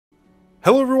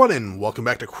Hello everyone and welcome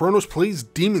back to Chronos Plays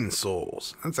Demon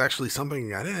Souls. That's actually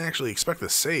something I didn't actually expect to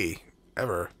say,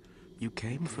 ever. You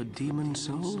came for demon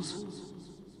souls?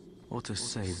 Or to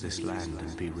save this land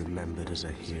and be remembered as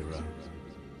a hero?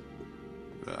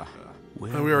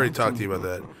 We already talked to you about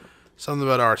that. Something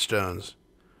about Archstones.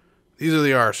 These are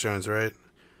the Archstones, right?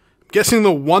 I'm guessing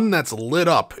the one that's lit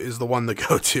up is the one to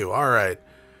go to. Alright.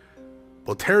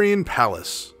 Boletarian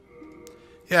Palace.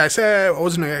 Yeah, I said I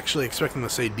wasn't actually expecting to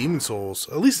say Demon Souls,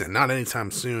 at least not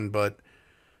anytime soon, but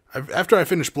after I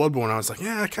finished Bloodborne, I was like,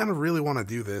 yeah, I kind of really want to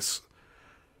do this.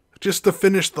 Just to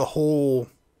finish the whole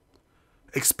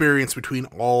experience between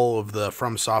all of the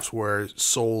From Software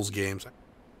Souls games.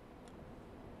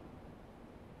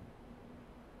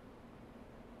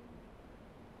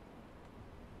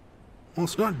 Well,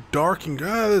 it's not dark and...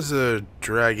 Ah, there's a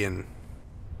dragon.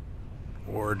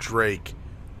 Or a drake.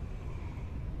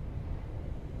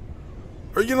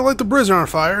 Are you gonna light the bridge on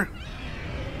fire?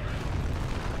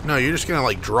 No, you're just gonna,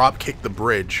 like, drop kick the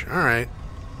bridge. Alright.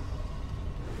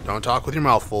 Don't talk with your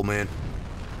mouth full, man.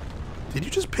 Did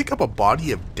you just pick up a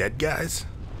body of dead guys?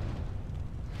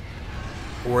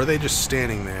 Or are they just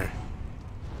standing there?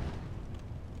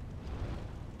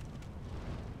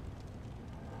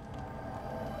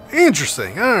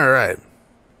 Interesting. Alright.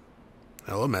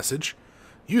 Hello, message.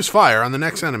 Use fire on the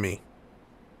next enemy.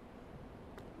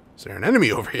 Is there an enemy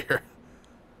over here?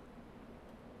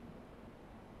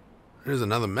 Here's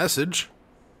another message.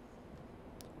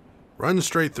 Run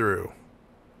straight through.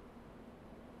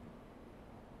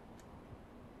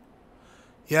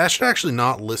 Yeah, I should actually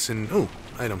not listen... Oh,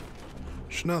 item.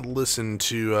 Should not listen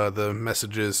to the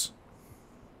messages.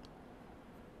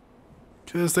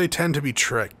 Because they tend to be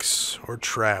tricks or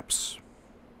traps.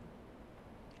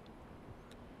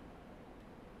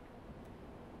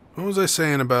 What was I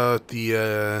saying about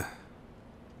the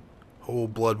whole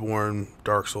Bloodborne,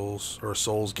 Dark Souls, or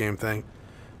Souls game thing?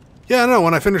 Yeah, no,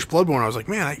 when I finished Bloodborne, I was like,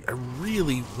 man, I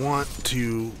really want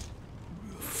to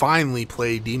finally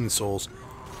play Demon Souls.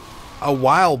 A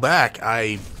while back,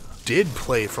 I did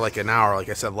play it for like an hour, like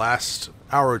I said last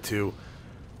hour or two.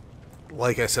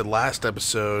 Like I said last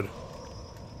episode.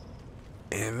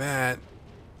 And that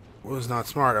was not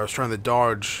smart. I was trying to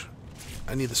dodge.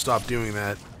 I need to stop doing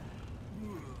that.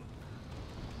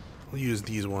 I'll use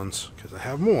these ones, because I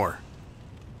have more.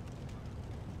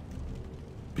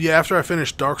 But yeah, after I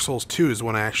finished Dark Souls 2 is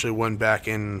when I actually went back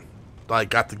and like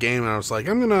got the game, and I was like,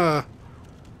 I'm gonna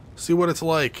see what it's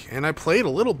like. And I played a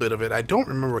little bit of it. I don't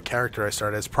remember what character I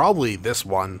started as. Probably this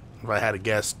one, if I had to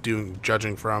guess,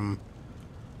 judging from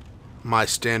my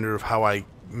standard of how I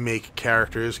make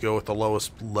characters, go with the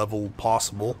lowest level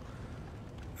possible,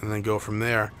 and then go from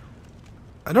there.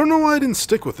 I don't know why I didn't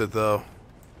stick with it, though.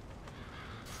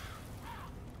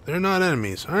 They're not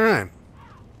enemies. Alright.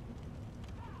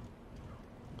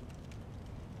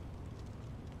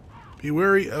 Be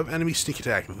wary of enemy sneak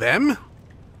attack. Them?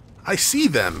 I see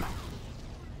them.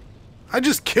 I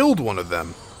just killed one of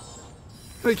them.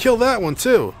 I'm gonna kill that one,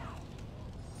 too.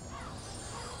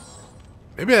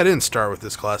 Maybe I didn't start with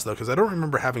this class, though, because I don't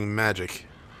remember having magic.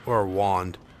 Or a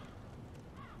wand.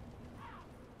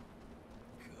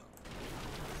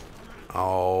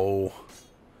 Oh...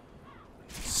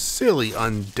 Silly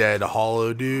undead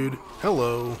hollow dude.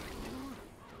 Hello.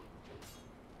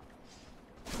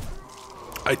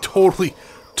 I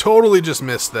totally just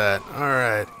missed that.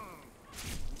 Alright.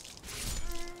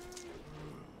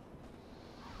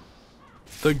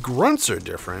 The grunts are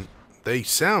different. They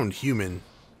sound human.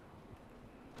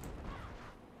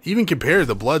 Even compared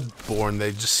to Bloodborne,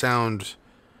 they just sound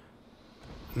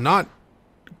not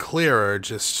clearer,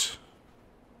 just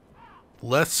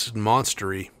less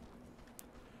monstery.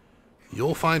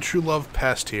 You'll find true love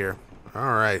past here.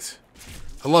 Alright.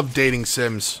 I love dating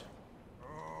sims.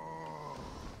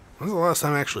 When's the last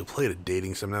time I actually played a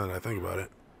dating sim, now that I think about it?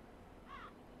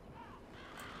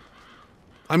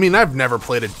 I mean, I've never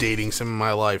played a dating sim in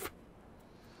my life.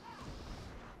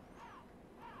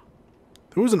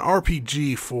 There was an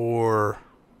RPG for...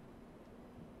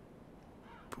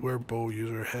 Beware bow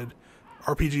user head.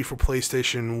 RPG for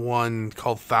PlayStation 1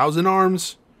 called Thousand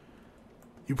Arms.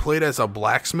 You played as a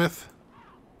blacksmith.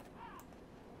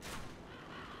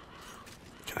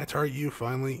 Can I target you,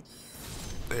 finally?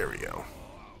 There we go.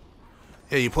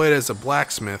 Yeah, you played as a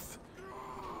blacksmith.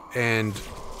 And,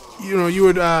 you know, you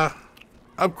would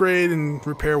upgrade and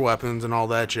repair weapons and all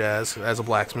that jazz, as a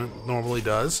blacksmith normally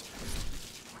does.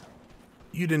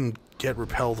 You didn't get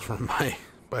repelled from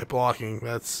by blocking.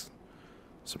 That's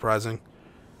surprising.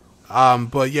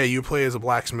 But yeah, you play as a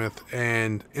blacksmith,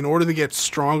 and in order to get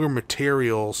stronger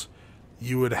materials,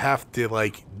 you would have to,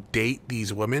 like, date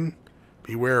these women.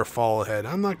 Beware of fall ahead.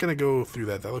 I'm not going to go through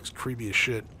that. That looks creepy as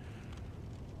shit.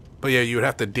 But yeah, you would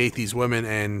have to date these women,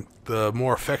 and the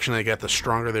more affection they get, the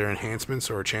stronger their enhancements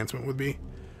or enchantment would be.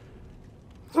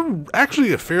 It's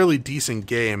actually a fairly decent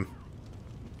game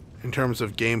in terms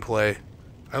of gameplay.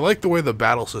 I like the way the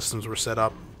battle systems were set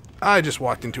up. I just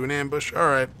walked into an ambush.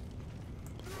 Alright.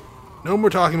 No more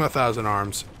talking about Thousand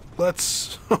Arms.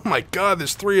 Let's... Oh my god,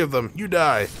 there's 3 of them. You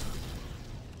die.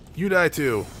 You die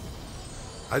too.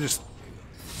 I just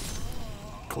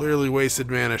clearly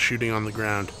wasted mana shooting on the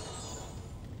ground.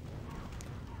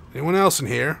 Anyone else in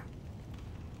here?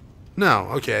 No.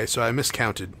 Okay, so I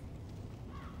miscounted.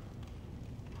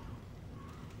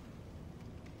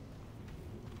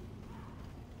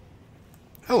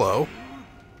 Hello.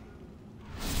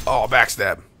 Oh,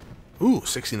 backstab. Ooh,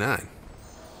 69.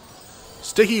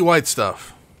 Sticky white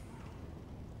stuff.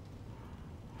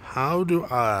 How do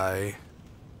I...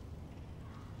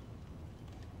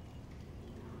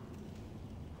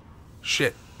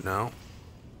 Shit, no.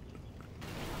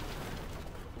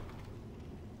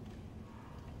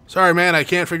 Sorry, man, I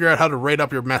can't figure out how to rate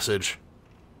up your message.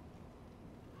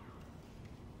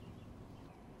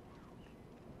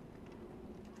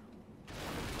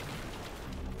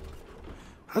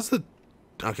 How's the...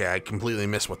 Okay, I completely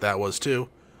missed what that was, too.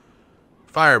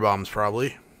 Firebombs,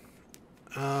 probably.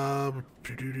 Now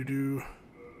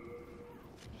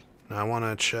I want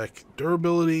to check.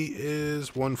 Durability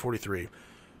is 143.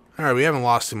 Alright, we haven't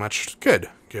lost too much. Good,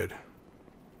 good.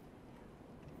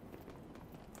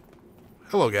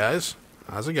 Hello, guys.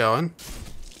 How's it going?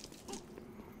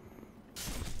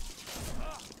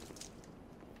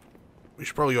 We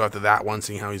should probably go after that one,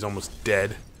 seeing how he's almost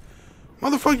dead.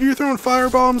 Motherfucker, you're throwing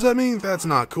firebombs at me? That's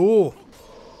not cool.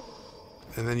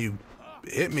 And then you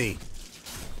hit me.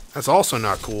 That's also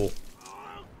not cool.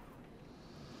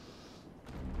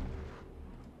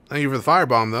 Thank you for the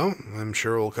firebomb, though. I'm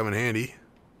sure it will come in handy.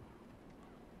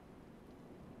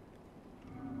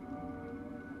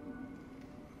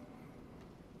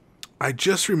 I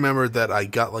just remembered that I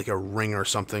got like a ring or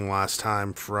something last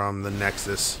time from the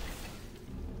Nexus.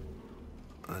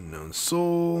 Unknown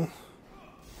Soul.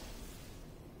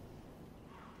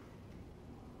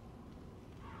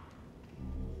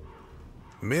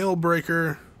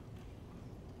 Mailbreaker.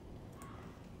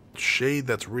 Shade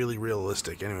that's really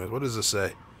realistic. Anyways, what does this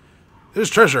say? There's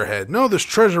treasure ahead. No, there's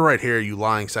treasure right here, you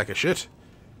lying sack of shit.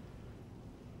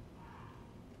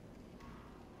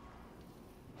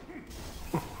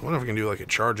 I wonder if I can do like a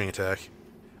charging attack.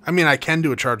 I mean, I can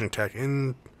do a charging attack.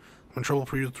 In trouble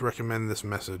for you to recommend this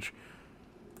message.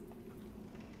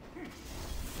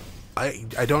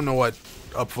 I don't know what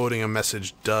upvoting a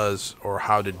message does or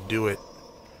how to do it.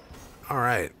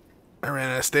 Alright. I ran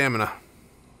out of stamina.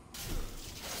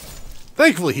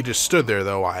 Thankfully, he just stood there,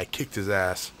 though, while I kicked his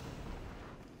ass.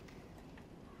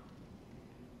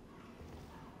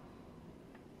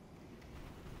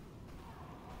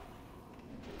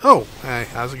 Oh, hey,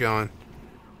 how's it going?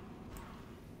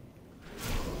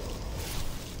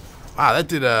 Wow, that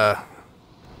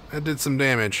did some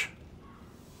damage.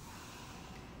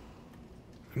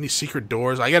 Any secret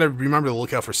doors? I gotta remember to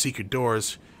look out for secret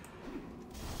doors.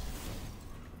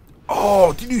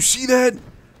 Oh, did you see that?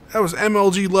 That was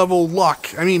MLG level luck.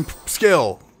 I mean,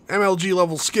 skill. MLG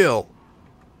level skill.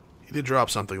 He did drop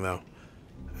something, though.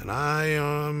 And I,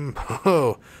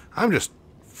 oh, I'm just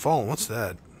falling. What's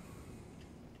that?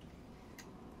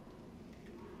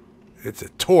 It's a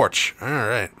torch.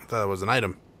 Alright. I thought it was an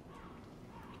item.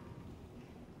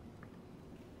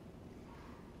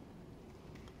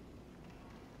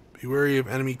 Be wary of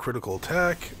enemy critical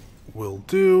attack. Will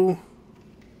do.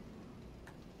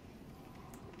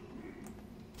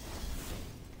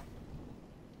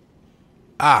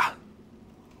 Ah.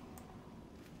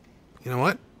 You know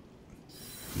what?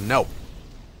 No.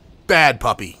 Bad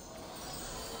puppy.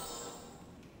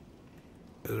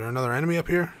 Is there another enemy up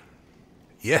here?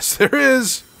 Yes, there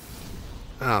is.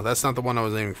 Oh, that's not the one I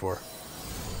was aiming for.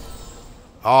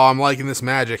 Oh, I'm liking this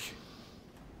magic.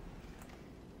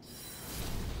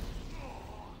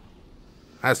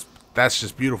 That's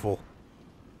just beautiful.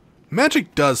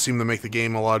 Magic does seem to make the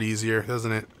game a lot easier,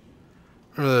 doesn't it?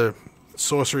 Or the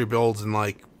sorcery builds in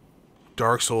like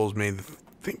Dark Souls made the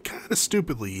thing kind of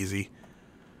stupidly easy.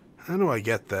 How do I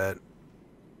get that?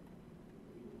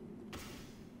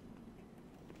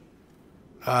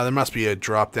 There must be a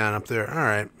drop down up there.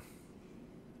 Alright.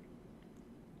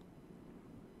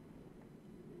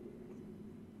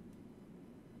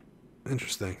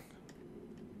 Interesting.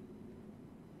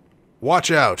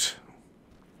 Watch out.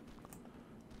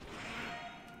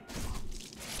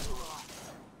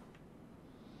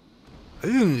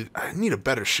 I need a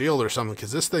better shield or something,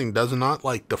 because this thing does not,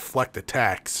 like, deflect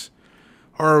attacks.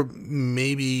 Or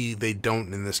maybe they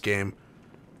don't in this game.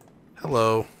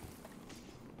 Hello.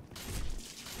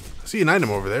 I see an item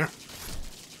over there.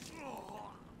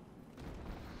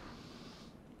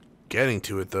 Getting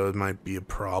to it, though, might be a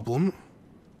problem.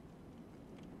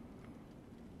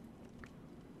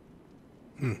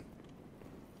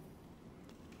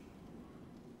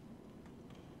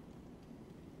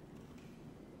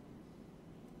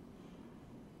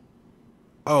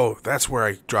 Oh, that's where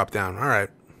I dropped down. Alright.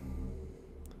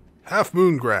 Half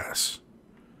moon grass.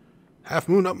 Half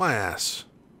moon up my ass.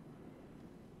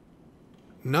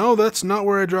 No, that's not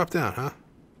where I dropped down, huh?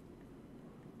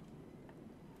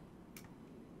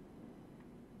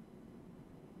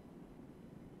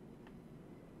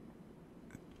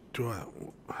 Do I...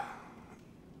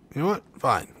 You know what?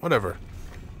 Fine. Whatever.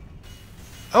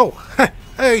 Oh!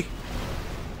 Hey!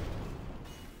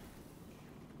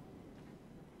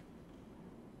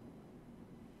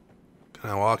 Can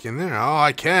I walk in there? Oh,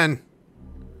 I can.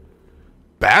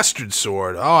 Bastard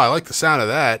sword. Oh, I like the sound of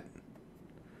that.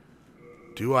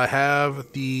 Do I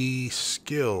have the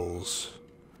skills?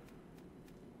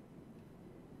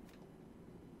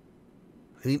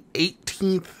 I need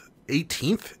 18th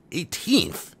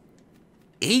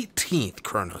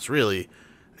Chronos, really.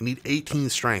 I need 18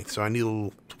 strength, so I need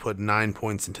to put 9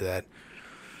 points into that.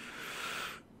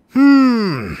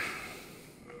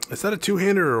 Is that a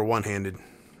two-handed or a one-handed?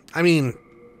 I mean,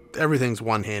 everything's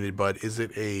one-handed, but is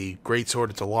it a great sword?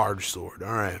 It's a large sword.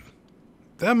 Alright.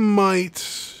 That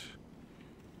might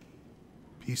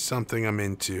be something I'm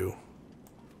into.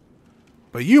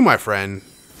 But you, my friend,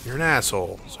 you're an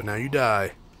asshole, so now you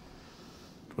die.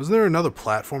 Was there another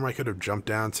platform I could have jumped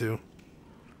down to?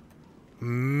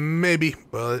 Maybe,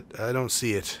 but I don't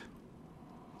see it.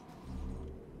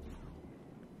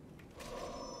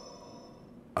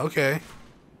 Okay.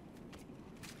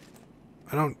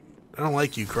 I don't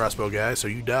like you, crossbow guy, so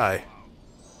you die.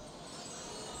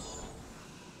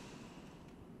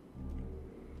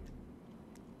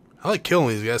 I like killing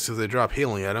these guys because they drop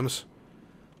healing items.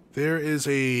 There is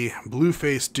a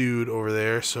blue-faced dude over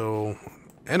there, so...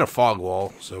 And a fog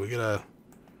wall, so we gotta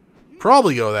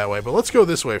probably go that way. But let's go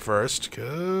this way first,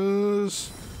 because...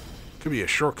 Could be a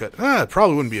shortcut. It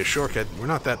probably wouldn't be a shortcut. We're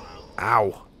not that...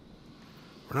 Ow.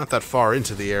 We're not that far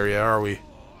into the area, are we?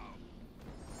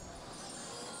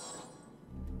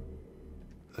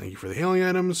 Thank you for the healing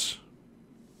items.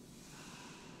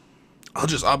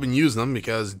 I've been using them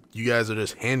because you guys are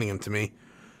just handing them to me.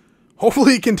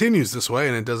 Hopefully it continues this way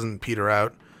and it doesn't peter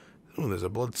out. Oh, there's a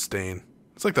blood stain.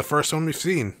 It's like the first one we've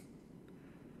seen.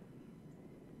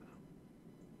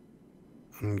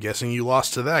 I'm guessing you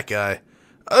lost to that guy.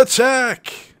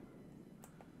 Attack!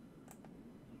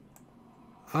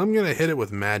 I'm gonna hit it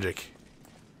with magic.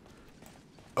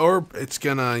 Or it's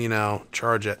gonna, you know,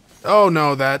 charge it. Oh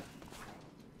no, that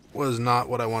was not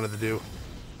what I wanted to do.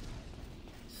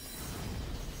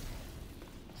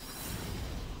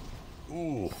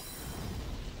 Ooh.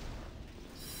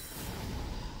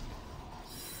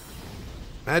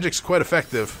 Magic's quite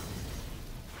effective.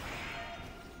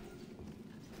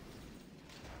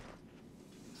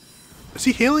 Is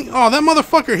he healing? Oh, that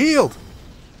motherfucker healed!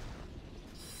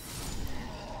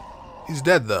 He's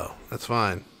dead, though. That's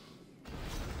fine.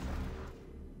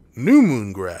 New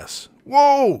moon grass.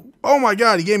 Whoa! Oh my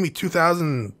god, he gave me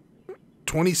 2,000...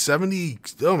 2070...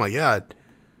 Oh my god.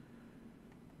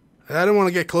 I didn't want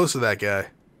to get close to that guy.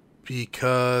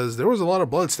 Because there was a lot of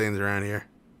bloodstains around here.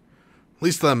 At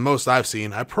least the most I've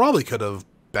seen. I probably could have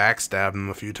backstabbed him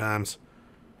a few times.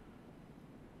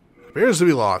 Appears to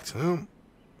be locked. Well,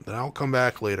 then I'll come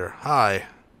back later. Hi.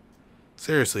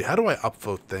 Seriously, how do I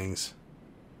upvote things?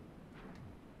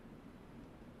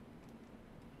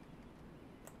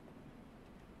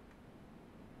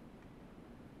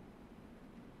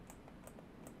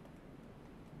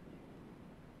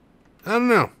 I don't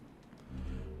know.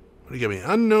 What do you give me?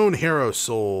 Unknown hero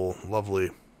soul.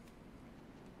 Lovely.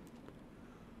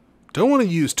 Don't want to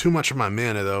use too much of my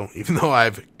mana, though, even though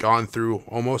I've gone through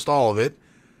almost all of it.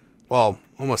 Well,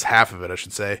 almost half of it, I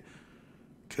should say.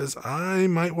 Because I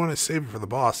might want to save it for the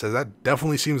boss, as that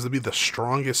definitely seems to be the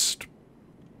strongest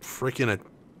freaking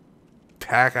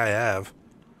attack I have.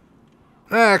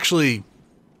 Actually,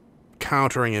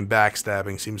 countering and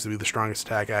backstabbing seems to be the strongest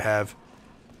attack I have.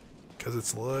 Because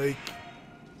it's like...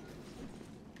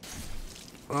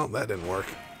 Well, that didn't work.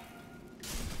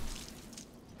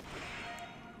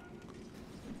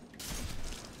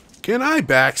 Can I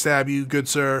backstab you, good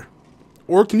sir?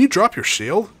 Or can you drop your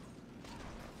shield?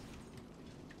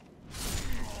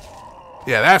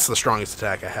 Yeah, that's the strongest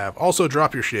attack I have. Also,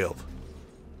 drop your shield.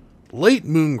 Late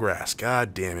moongrass.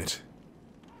 God damn it.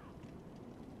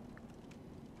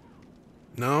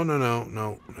 No, no, no,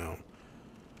 no, no.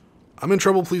 I'm in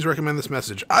trouble. Please recommend this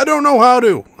message. I don't know how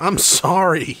to. I'm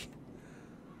sorry.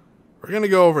 We're going to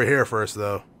go over here first,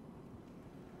 though.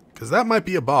 Because that might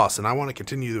be a boss, and I want to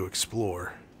continue to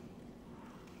explore.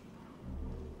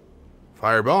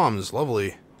 Fire bombs.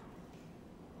 Lovely.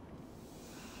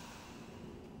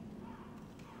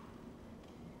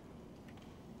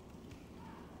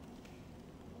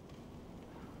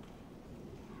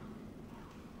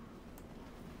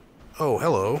 Oh,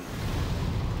 hello.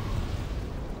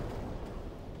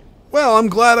 Well, I'm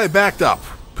glad I backed up.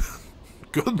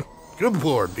 Good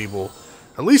lord, people.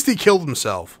 At least he killed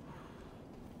himself.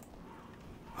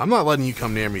 I'm not letting you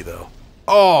come near me, though.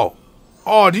 Oh!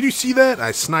 Oh, did you see that?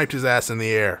 I sniped his ass in the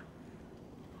air.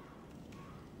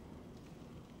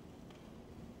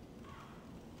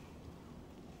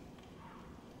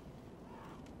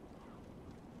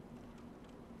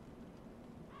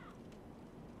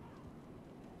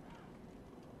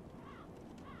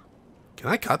 Can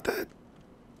I cut that?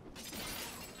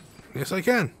 Yes, I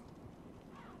can.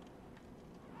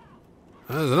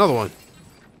 There's another one.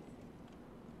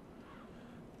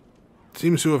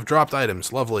 Seems to have dropped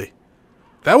items. Lovely.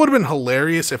 That would have been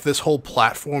hilarious if this whole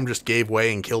platform just gave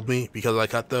way and killed me because I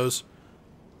cut those.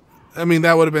 I mean,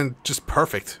 that would have been just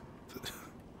perfect.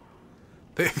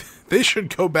 They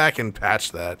should go back and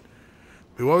patch that.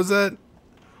 What was that?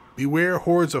 Beware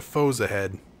hordes of foes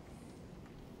ahead.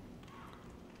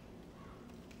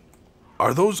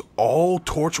 Are those all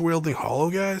torch-wielding hollow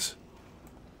guys?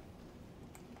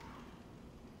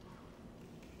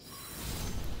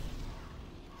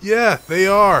 Yeah, they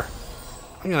are.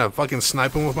 I'm gonna fucking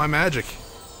snipe them with my magic.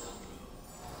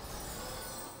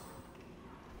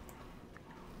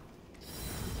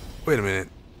 Wait a minute.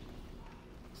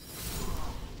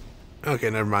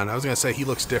 Okay, never mind. I was gonna say he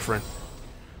looks different.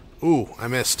 Ooh, I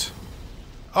missed.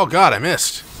 Oh god, I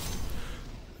missed.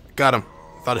 Got him.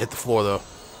 Thought I hit the floor, though.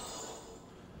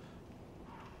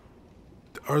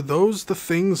 Are those the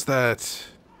things that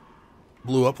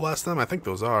blew up last time? I think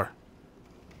those are.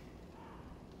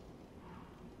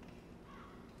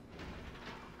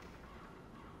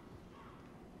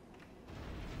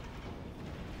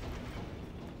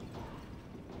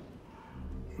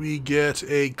 We get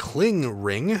a cling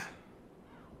ring.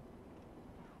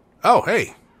 Oh,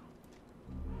 hey.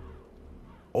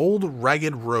 Old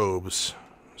ragged robes.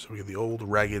 So we get the old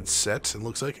ragged set. It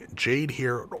looks like jade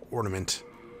hair ornament.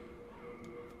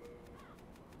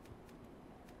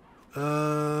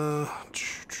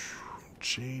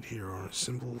 Jade hair ornament.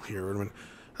 Simple hair ornament.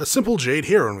 A simple jade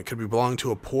hair ornament could be belonging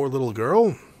to a poor little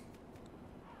girl.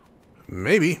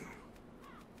 Maybe.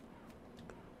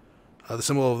 The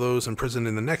symbol of those imprisoned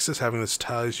in the Nexus. Having this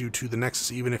ties you to the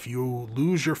Nexus. Even if you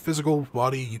lose your physical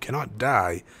body, you cannot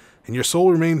die, and your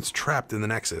soul remains trapped in the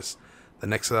Nexus. The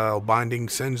Nexile binding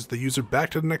sends the user back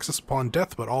to the Nexus upon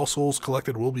death, but all souls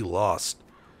collected will be lost.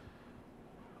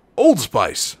 Old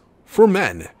Spice for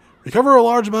men. Recover a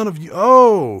large amount of...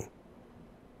 Oh!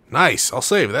 Nice. I'll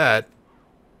save that.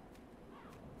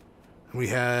 And we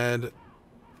had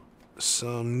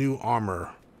some new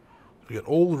armor. We got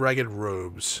old ragged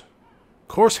robes.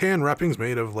 Coarse hand wrappings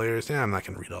made of layers. Yeah, I'm not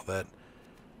going to read all that.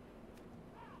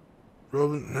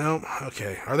 Robe, no.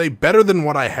 Okay. Are they better than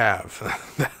what I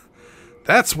have?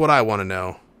 That's what I want to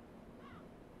know.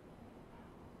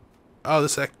 Oh,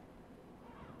 this...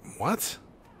 What?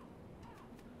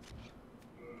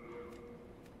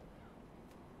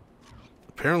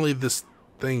 Apparently this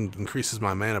thing increases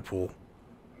my mana pool.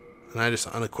 And I just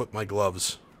unequip my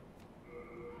gloves.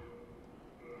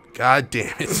 God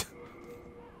damn it.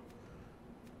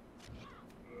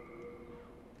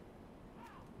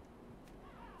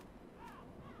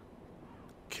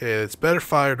 Okay, it's better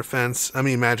fire defense. I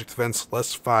mean magic defense,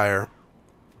 less fire.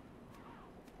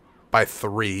 By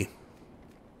 3.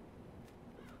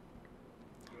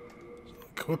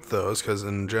 Equip those, because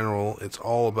in general, it's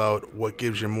all about what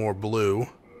gives you more blue.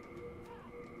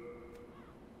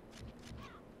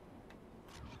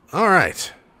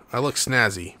 Alright. I look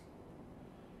snazzy.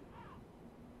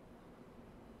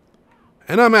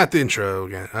 And I'm at the intro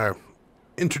again.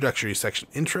 Introductory section.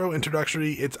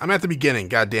 Introductory. I'm at the beginning,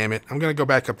 god damn it. I'm gonna go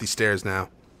back up these stairs now.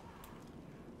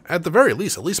 At the very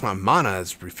least, my mana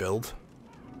is refilled.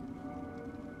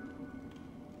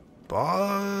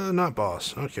 Not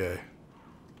boss. Okay.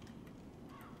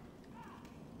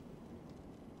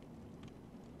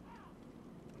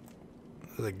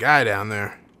 There's a guy down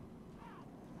there.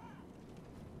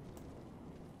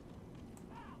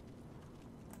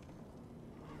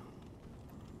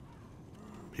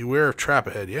 Beware of trap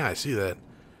ahead. Yeah, I see that.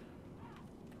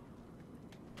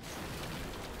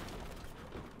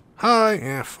 Hi.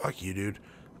 Yeah, fuck you, dude.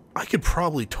 I could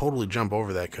probably totally jump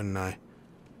over that, couldn't I?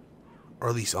 Or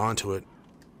at least onto it.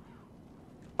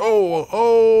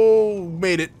 Oh,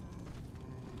 made it.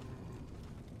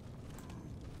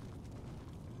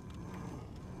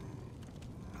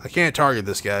 I can't target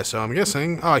this guy, so I'm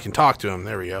guessing... Oh, I can talk to him.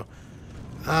 There we go.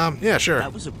 Yeah, sure.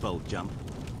 That was a bold jump.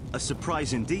 A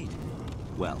surprise indeed.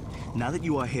 Well, now that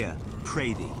you are here,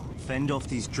 pray thee, fend off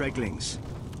these dreglings.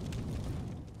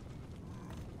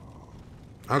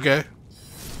 Okay.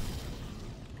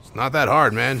 It's not that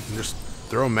hard, man. Just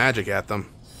throw magic at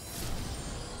them.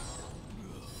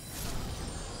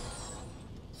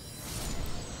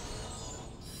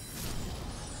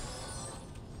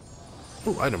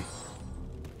 Oh, item.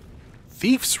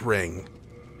 Thief's Ring.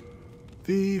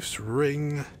 Thief's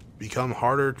Ring. Become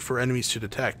harder for enemies to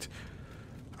detect.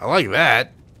 I like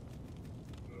that.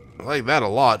 I like that a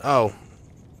lot. Oh.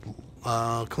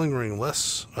 Cling Ring.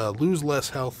 Lose less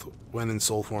health when in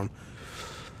soul form.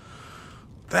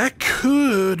 That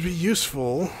could be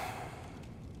useful.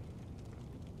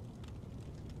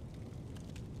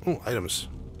 Oh, items.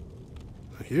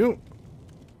 Thank you.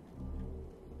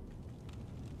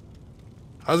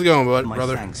 How's it going,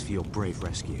 brother? Thanks for your brave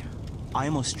rescue. I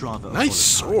am Ostrava. Nice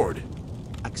sword.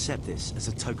 Accept this as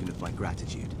a token of my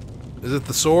gratitude. Is it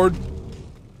the sword?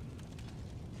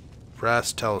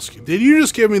 Brass telescope. Did you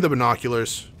just give me the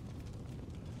binoculars?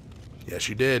 Yes,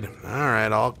 you did.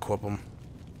 Alright, I'll equip them.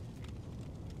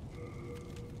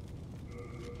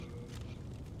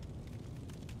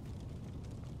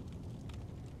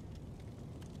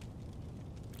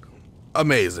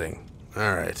 Amazing.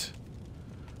 Alright.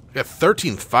 We got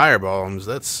 13 fire bombs.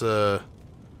 That's kind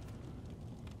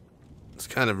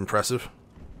of impressive.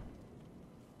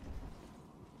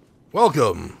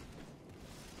 Welcome.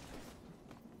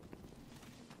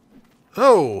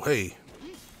 Oh, hey.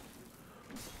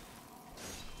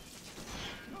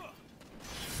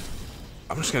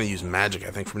 I'm just gonna use magic,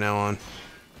 I think, from now on.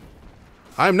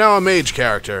 I'm now a mage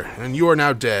character, and you are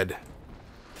now dead.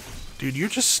 Dude, you're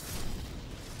just...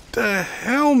 The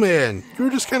hell, man? You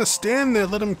were just kind of standing there,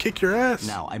 let him kick your ass.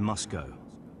 Now I must go.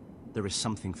 There is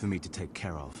something for me to take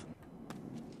care of.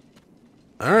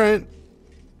 Alright.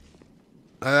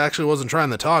 I actually wasn't trying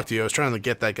to talk to you. I was trying to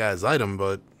get that guy's item,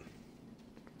 but...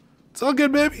 It's all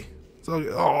good, baby. It's all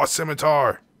good. Oh, a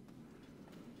scimitar.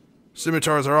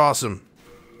 Scimitars are awesome.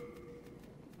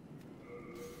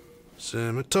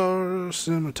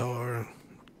 Scimitar.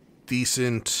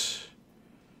 Decent.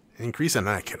 Increase, and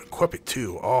I can equip it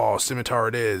too. Oh, scimitar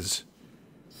it is.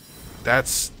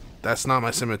 That's not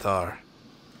my scimitar.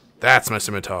 That's my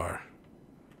scimitar.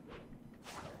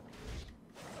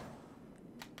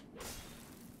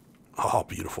 Oh,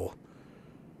 beautiful.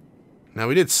 Now,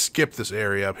 we did skip this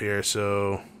area up here,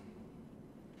 so...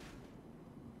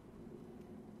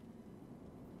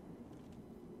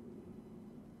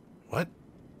 What?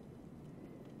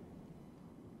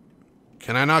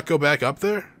 Can I not go back up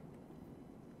there?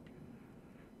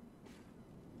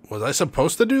 Was I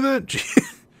supposed to do that?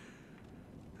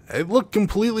 It looked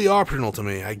completely optional to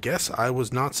me. I guess I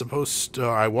was not supposed to...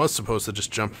 I was supposed to just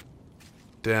jump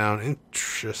down.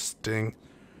 Interesting.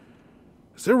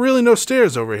 Is there really no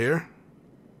stairs over here?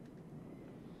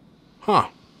 Huh.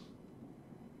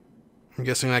 I'm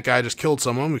guessing that guy just killed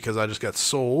someone because I just got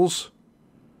souls.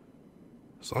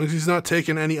 As long as he's not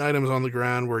taking any items on the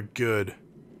ground, we're good.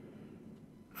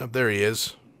 Oh, there he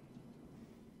is.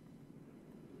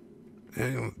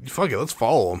 Yeah, fuck it, let's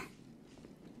follow him.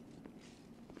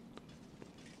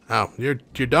 Oh, you're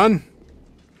done?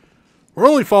 We're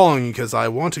only following you because I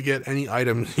want to get any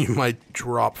items you might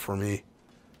drop for me.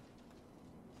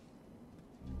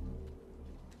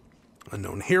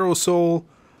 Unknown hero soul.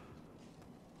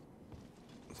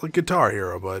 It's like Guitar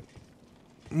Hero, but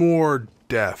more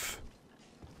death.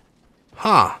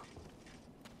 Huh.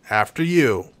 After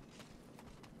you.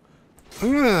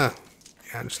 I'm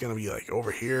just gonna be like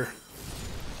over here.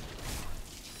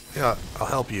 Yeah, I'll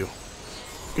help you.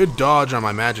 Good dodge on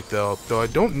my magic though I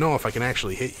don't know if I can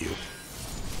actually hit you.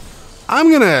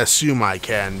 I'm gonna assume I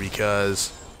can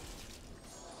because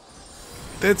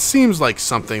that seems like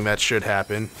something that should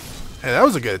happen. Hey, that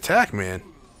was a good attack, man.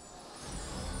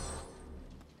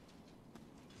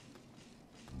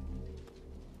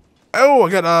 Oh, I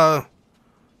got a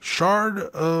shard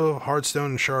of hardstone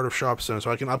and shard of sharpstone, so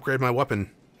I can upgrade my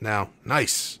weapon now.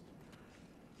 Nice.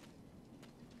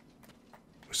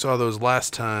 We saw those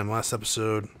last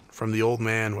episode, from the old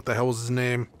man. What the hell was his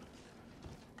name?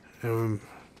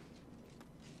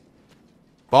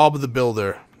 Bob the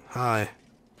Builder. Hi.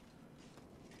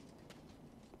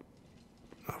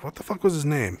 What the fuck was his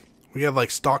name? We had like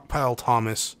Stockpile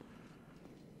Thomas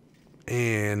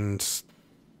and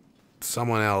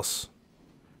someone else.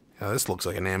 Yeah, this looks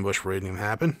like an ambush waiting to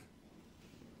happen.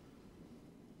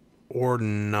 Or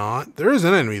not. There is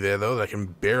an enemy there, though, that I can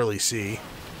barely see.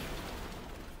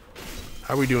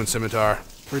 How are we doing, Scimitar?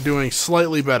 We're doing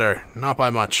slightly better. Not by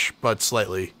much, but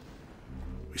slightly.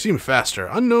 We seem faster.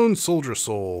 Unknown soldier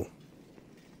soul.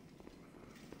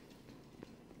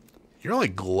 You're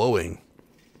like glowing.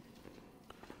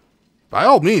 By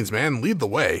all means, man, lead the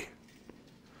way.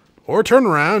 Or turn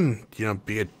around, you know,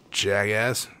 be a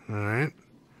jackass. Alright.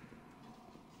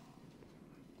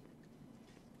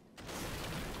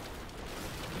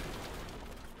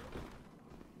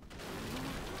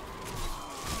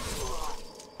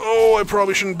 Oh, I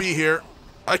probably shouldn't be here.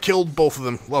 I killed both of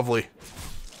them. Lovely.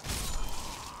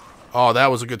 Oh, that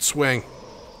was a good swing.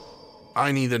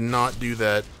 I need to not do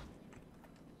that.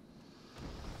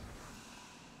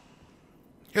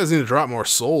 You guys need to drop more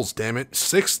souls, damn it.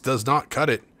 6 does not cut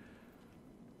it.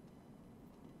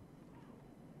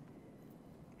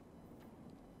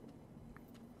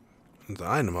 There's an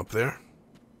item up there.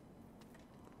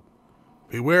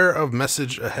 Beware of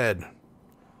message ahead.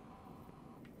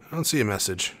 I don't see a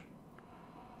message.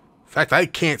 In fact, I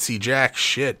can't see jack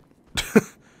shit.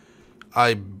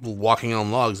 I'm walking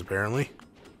on logs, apparently.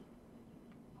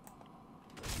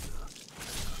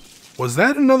 Was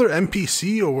that another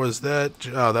NPC, or was that...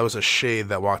 Oh, that was a shade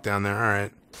that walked down there.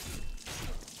 Alright.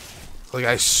 Like,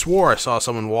 I swore I saw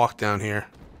someone walk down here.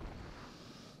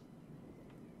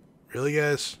 Really,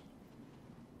 guys?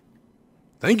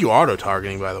 Thank you,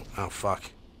 auto-targeting, by the way. Oh, fuck.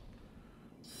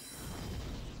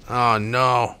 Oh,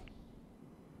 no.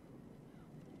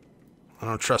 I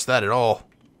don't trust that at all.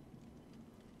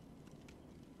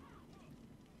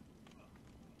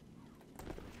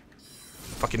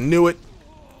 Fucking knew it.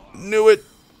 Knew it.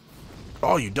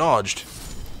 Oh, you dodged.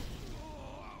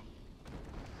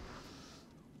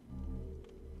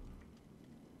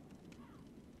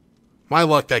 My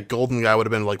luck, that golden guy would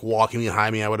have been like walking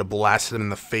behind me. I would have blasted him in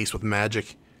the face with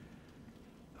magic.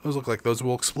 Those look like those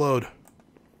will explode.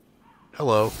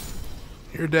 Hello.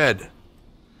 You're dead.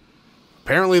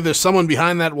 Apparently there's someone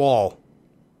behind that wall.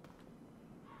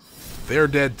 They're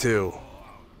dead too.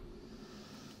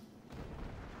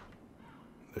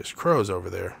 There's crows over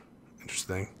there.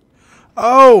 Interesting.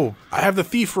 Oh! I have the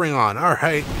thief ring on.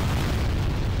 Alright.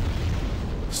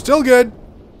 Still good.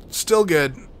 Still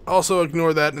good. Also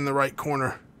ignore that in the right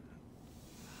corner.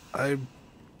 I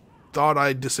thought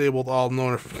I disabled all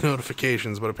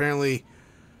notifications, but apparently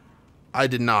I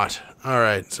did not.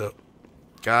 Alright, so...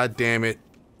 God damn it.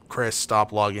 Chris,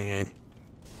 stop logging in.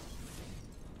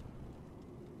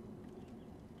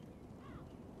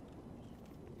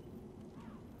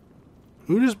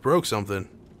 Who just broke something?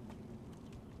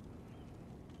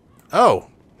 Oh,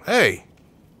 hey.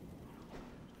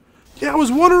 Yeah, I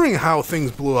was wondering how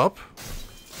things blew up.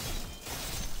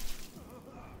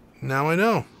 Now I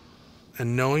know.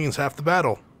 And knowing is half the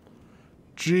battle.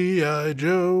 G.I.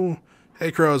 Joe.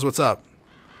 Hey, crows, what's up?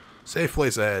 Safe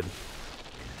place ahead.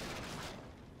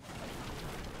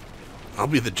 I'll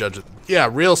be the judge. Yeah,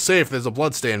 real safe. There's a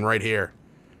bloodstain right here.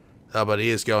 Oh, but he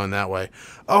is going that way.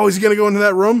 Oh, is he going to go into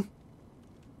that room?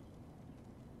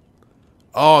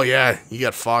 Oh, yeah, you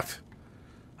got fucked.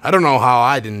 I don't know how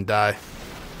I didn't die.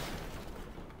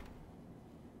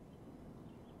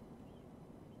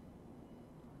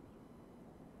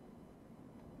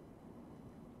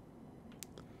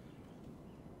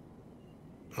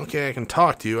 Okay, I can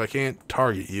talk to you. I can't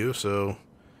target you, so...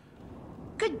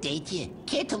 Good day to you.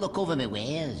 Care to look over my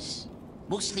wares?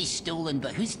 Mostly stolen,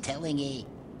 but who's telling ye?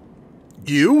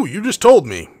 You? You just told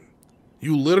me.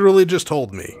 You literally just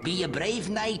told me. Be a brave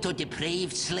knight or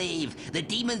depraved slave, the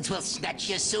demons will snatch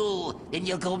your soul, and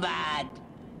you'll go mad.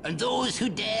 And those who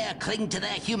dare cling to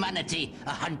their humanity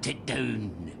are hunted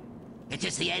down. It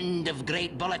is the end of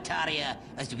great Boletaria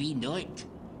as we know it.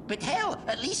 But hell,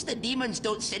 at least the demons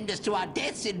don't send us to our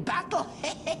deaths in battle.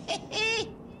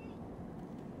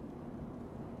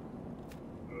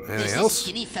 Anything else? This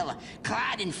skinny fella,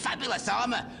 clad in fabulous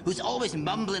armor, who's always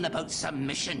mumbling about some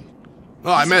mission.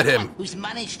 Oh, I met him. Who's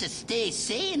managed to stay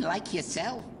sane like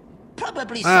yourself.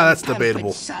 Probably that's some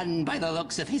debatable. pampered son by the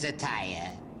looks of his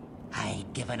attire.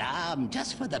 I'd give an arm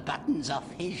just for the buttons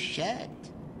off his shirt.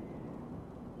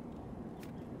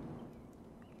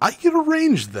 I could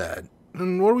arrange that.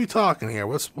 And what are we talking here?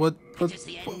 What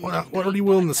are you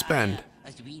willing to spend?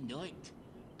 As we know it.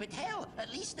 But hell,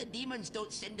 at least the demons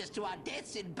don't send us to our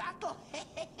deaths in battle.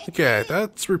 Okay,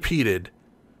 that's repeated.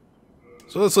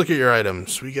 So let's look at your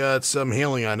items. We got some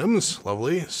healing items.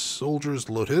 Lovely. Soldier's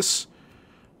Lotus.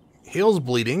 Heals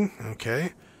bleeding.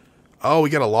 Okay. Oh, we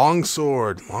got a long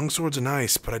sword. Long swords are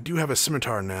nice, but I do have a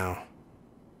scimitar now.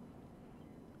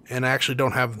 And I actually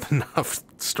don't have enough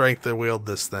strength to wield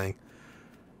this thing.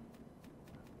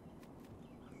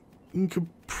 You could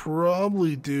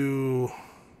probably do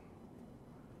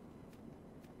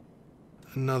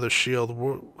another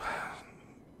shield.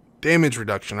 Damage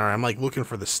reduction. Alright, I'm like looking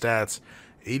for the stats.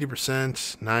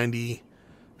 80%, 90.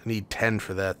 I need 10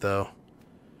 for that though.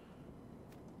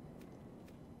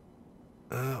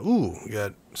 Ooh, we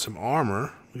got some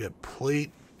armor. We got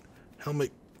plate,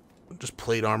 helmet, just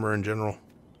plate armor in general.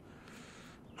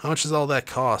 How much does all that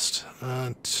cost?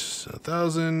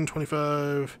 1,000,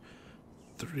 25,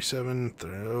 37,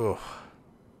 oh.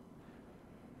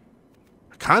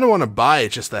 I kind of want to buy it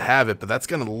just to have it, but that's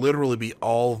going to literally be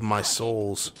all of my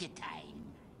souls. Take your time.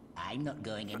 I'm not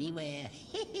going anywhere.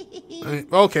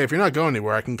 Okay, if you're not going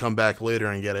anywhere, I can come back later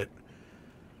and get it.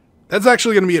 That's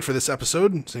actually going to be it for this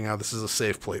episode, seeing how this is a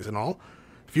safe place and all.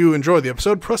 If you enjoyed the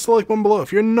episode, press the like button below.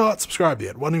 If you're not subscribed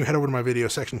yet, why don't you head over to my video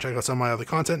section, check out some of my other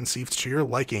content, and see if it's to your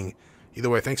liking. Either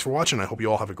way, thanks for watching. I hope you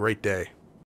all have a great day.